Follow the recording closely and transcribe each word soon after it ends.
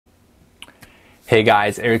Hey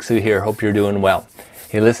guys, Eric Sue here. Hope you're doing well.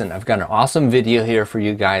 Hey listen, I've got an awesome video here for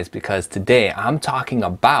you guys because today I'm talking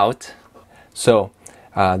about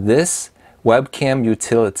this webcam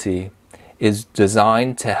utility is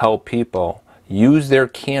designed to help people use their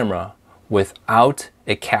camera without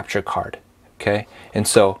a capture card. Okay, and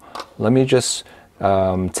so let me just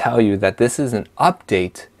tell you that this is an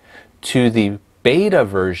update to the beta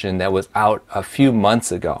version that was out a few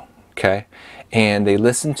months ago. Okay, and they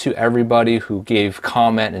listened to everybody who gave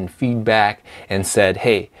comment and feedback and said,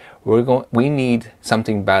 hey, we need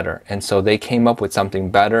something better. And so they came up with something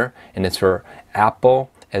better, and it's for Apple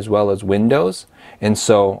as well as Windows, and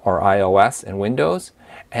so, or iOS and Windows.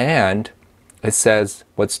 And it says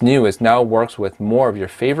what's new is now works with more of your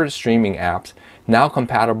favorite streaming apps, now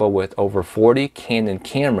compatible with over 40 Canon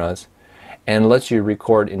cameras, and lets you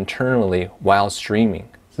record internally while streaming.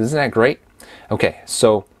 So isn't that great? Okay,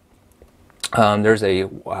 so there's a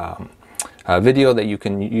video that you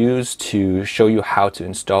can use to show you how to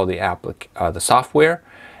install the software,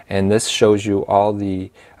 and this shows you all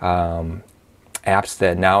the apps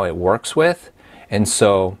that now it works with. And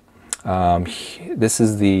so this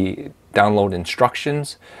is the download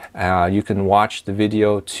instructions. You can watch the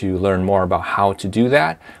video to learn more about how to do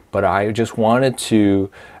that, but I just wanted to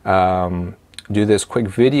do this quick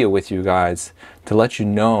video with you guys to let you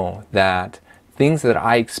know that things that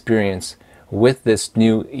I experience with this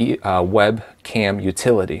new webcam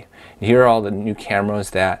utility. Here are all the new cameras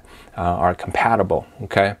that are compatible.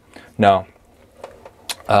 Okay, now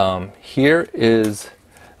here is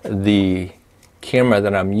the camera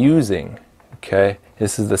that I'm using. Okay,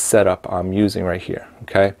 this is the setup I'm using right here.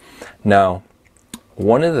 Okay, now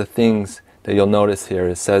one of the things that you'll notice here,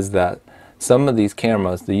 it says that some of these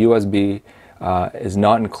cameras, the USB is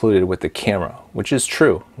not included with the camera, which is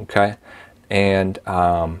true. Okay, and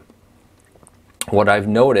what I've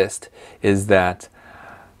noticed is that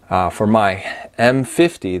for my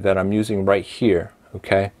M50 that I'm using right here,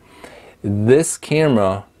 okay, this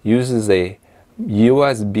camera uses a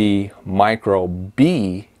USB micro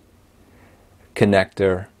B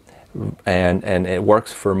connector, and it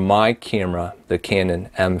works for my camera, the Canon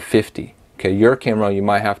M50. Okay, your camera, you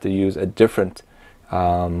might have to use a different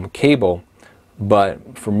cable,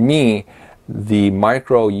 but for me, the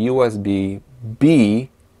micro USB B,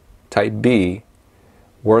 type B,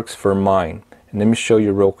 works for mine. And let me show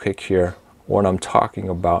you real quick here what I'm talking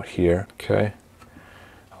about here. Okay,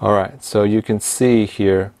 alright, so you can see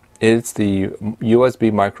here it's the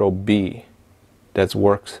USB micro B that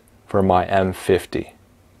works for my M50.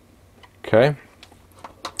 Okay,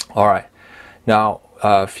 alright, now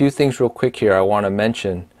a few things real quick here I want to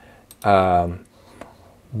mention.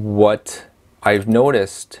 What I've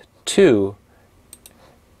noticed too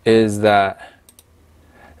is that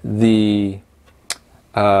the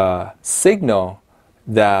signal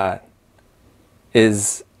that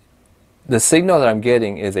I'm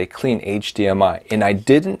getting is a clean HDMI, and I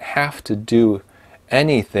didn't have to do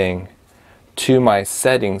anything to my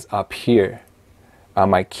settings up here on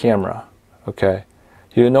my camera. Okay,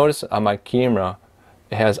 you'll notice on my camera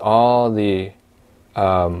it has all the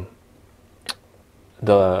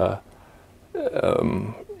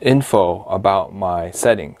info about my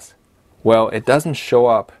settings. Well, it doesn't show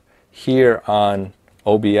up here on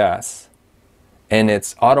OBS, and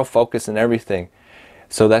it's autofocus and everything.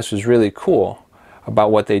 So that's just really cool about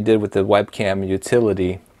what they did with the webcam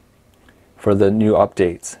utility for the new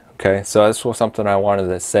updates. Okay, so that's something I wanted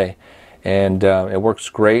to say, and it works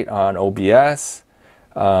great on OBS.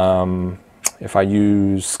 If I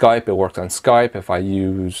use Skype, it works on Skype. If I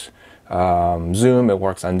use Zoom, it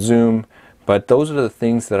works on Zoom. But those are the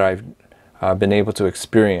things that I've been able to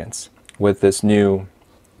experience with this new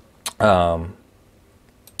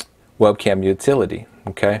webcam utility.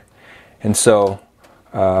 Okay, and so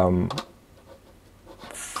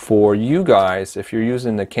for you guys, if you're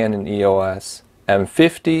using the Canon EOS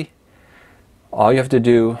M50, all you have to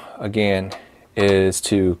do again is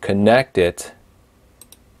to connect it,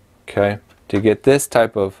 okay, to get this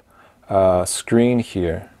type of screen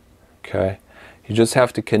here. Okay, you just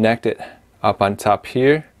have to connect it up on top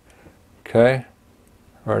here, okay,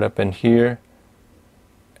 right up in here.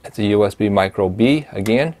 It's a USB micro B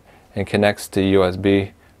again, and connects to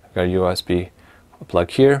USB. I've got a USB plug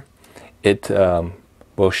here. It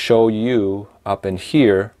will show you up in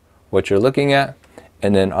here what you're looking at,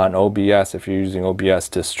 and then on OBS, if you're using OBS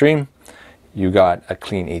to stream, you got a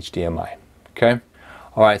clean HDMI. Okay,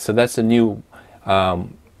 alright, so that's the new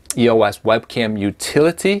EOS Webcam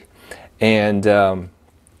Utility, and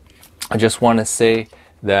I just want to say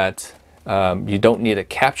that you don't need a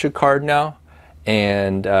capture card now,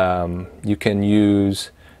 and you can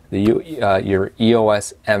use your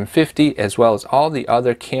EOS M50, as well as all the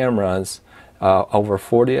other cameras, over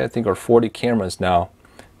 40, I think, or 40 cameras now,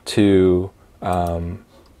 to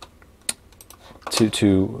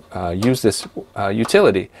use this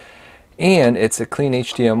utility. And it's a clean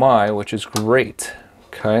HDMI, which is great.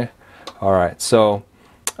 Okay, all right, so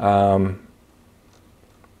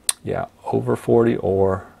yeah, over 40,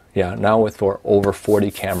 or yeah, now with for over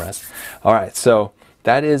 40 cameras. All right, so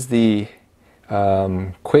that is the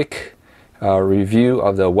quick review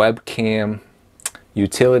of the webcam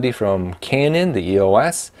utility from Canon, the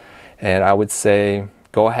EOS. And I would say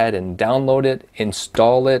go ahead and download it,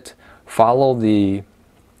 install it, follow the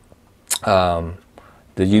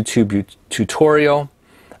YouTube tutorial,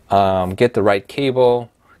 get the right cable,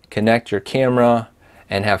 connect your camera,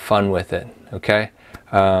 and have fun with it. Okay.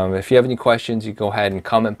 If you have any questions, you go ahead and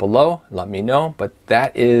comment below, let me know. But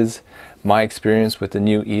that is my experience with the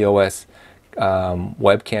new EOS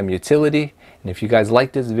webcam utility. And if you guys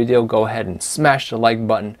like this video, go ahead and smash the like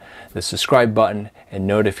button, the subscribe button, and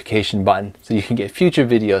notification button so you can get future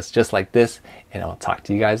videos just like this. And I'll talk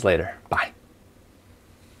to you guys later. Bye.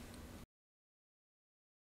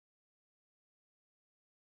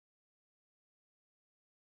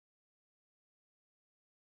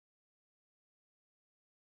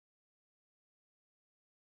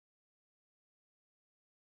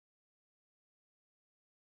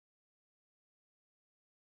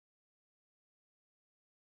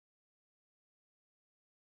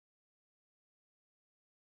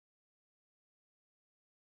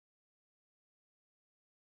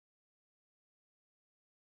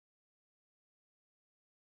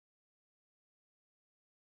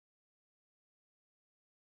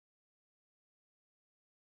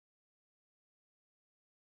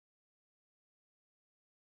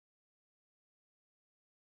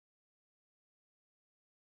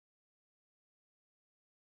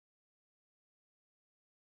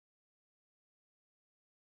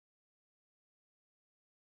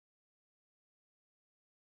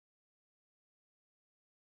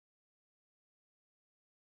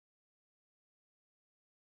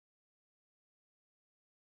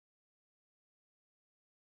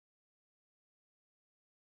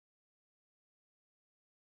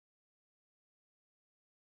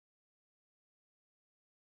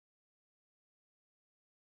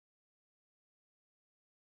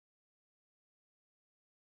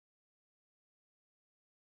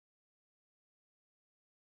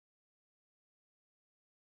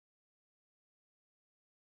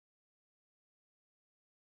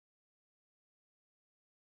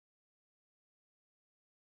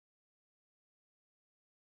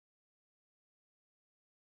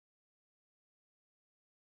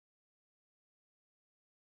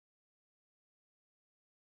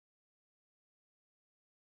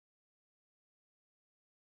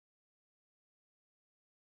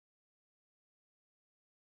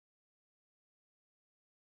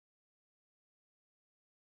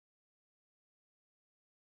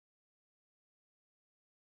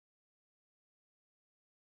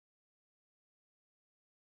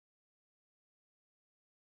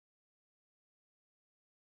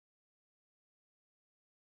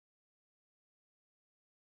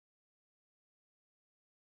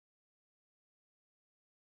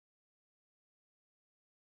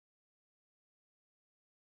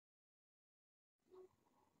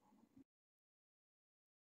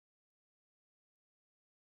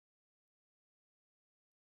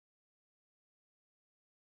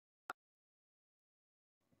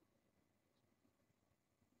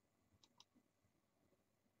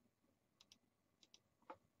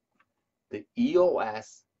 The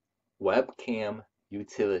EOS Webcam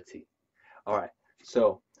Utility. All right,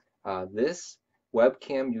 so this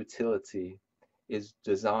webcam utility is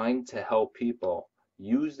designed to help people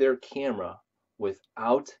use their camera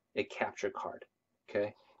without a capture card.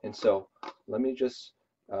 Okay, and so let me just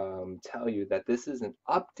tell you that this is an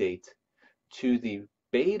update to the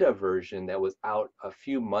beta version that was out a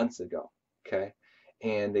few months ago. Okay,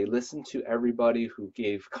 and they listened to everybody who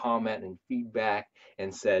gave comment and feedback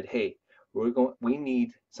and said, hey, we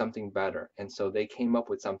need something better. And so they came up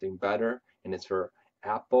with something better, and it's for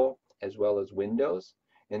Apple as well as Windows,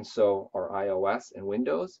 and so, or iOS and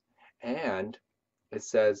Windows. And it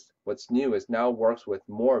says what's new is now works with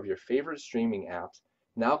more of your favorite streaming apps,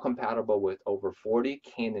 now compatible with over 40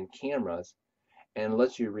 Canon cameras, and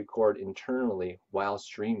lets you record internally while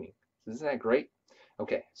streaming. Isn't that great?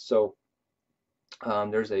 Okay, so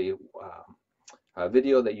there's a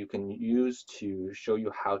video that you can use to show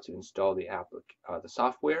you how to install the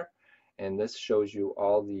software, and this shows you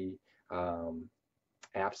all the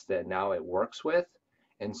apps that now it works with.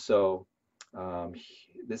 And so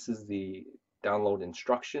This is the download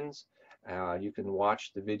instructions. You can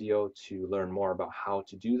watch the video to learn more about how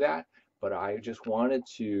to do that, but I just wanted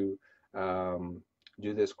to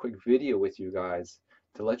do this quick video with you guys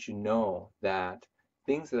to let you know that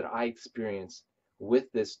things that I experienced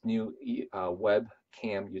with this new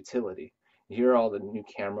webcam utility. Here are all the new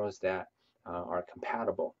cameras that are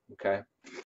compatible, okay?